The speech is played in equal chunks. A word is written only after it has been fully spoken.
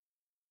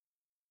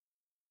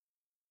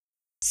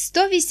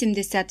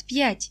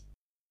185.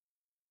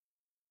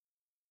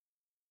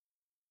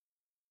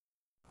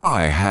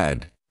 I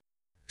had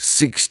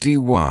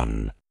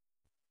 61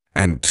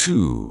 and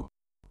 2,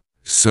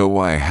 so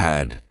I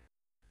had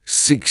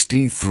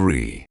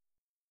 63.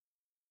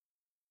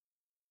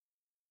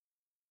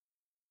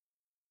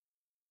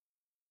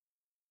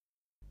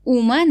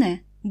 У мене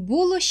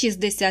було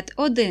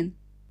 61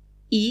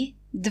 і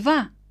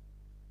 2.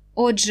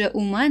 Отже, у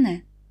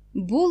мене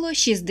було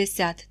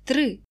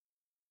 63.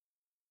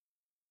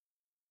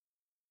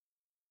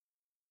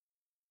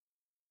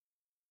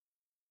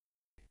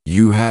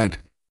 You had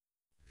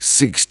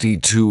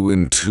 62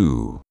 and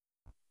 2,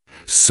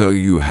 so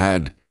you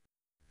had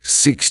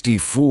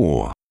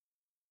 64.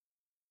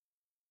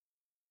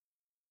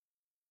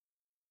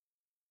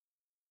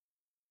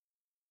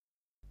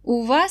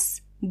 У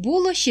вас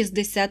було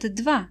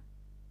 62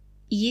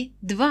 і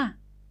 2.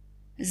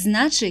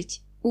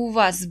 Значить, у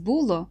вас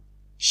було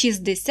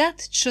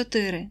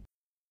 64.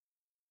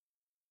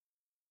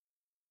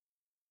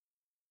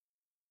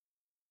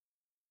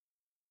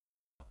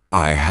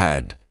 I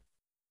had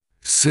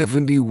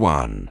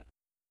 71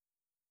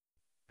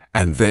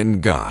 and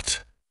then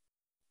got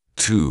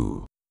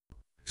 2,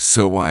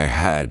 so I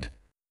had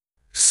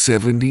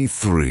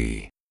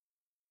 73.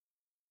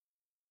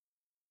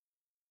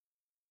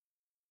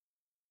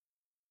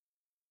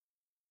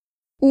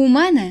 У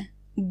мене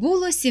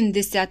було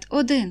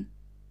 71,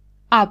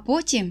 а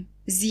потім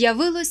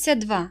з'явилося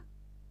 2.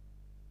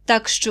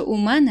 Так що у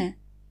мене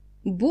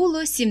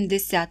було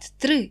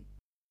 73.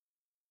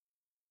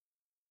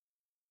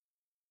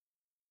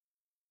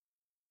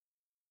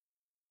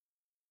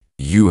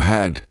 You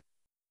had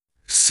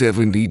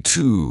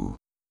 72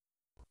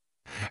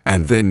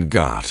 and then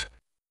got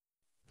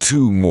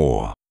 2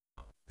 more,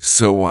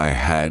 so I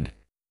had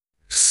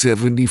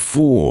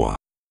 74.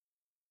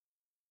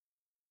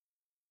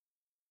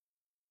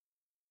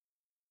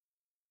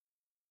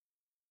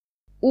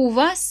 У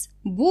вас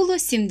було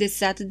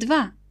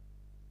 72,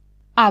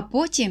 а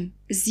потім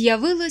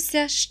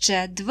з'явилося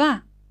ще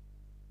 2.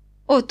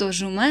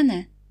 Отож у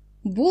мене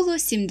було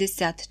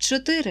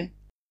 74.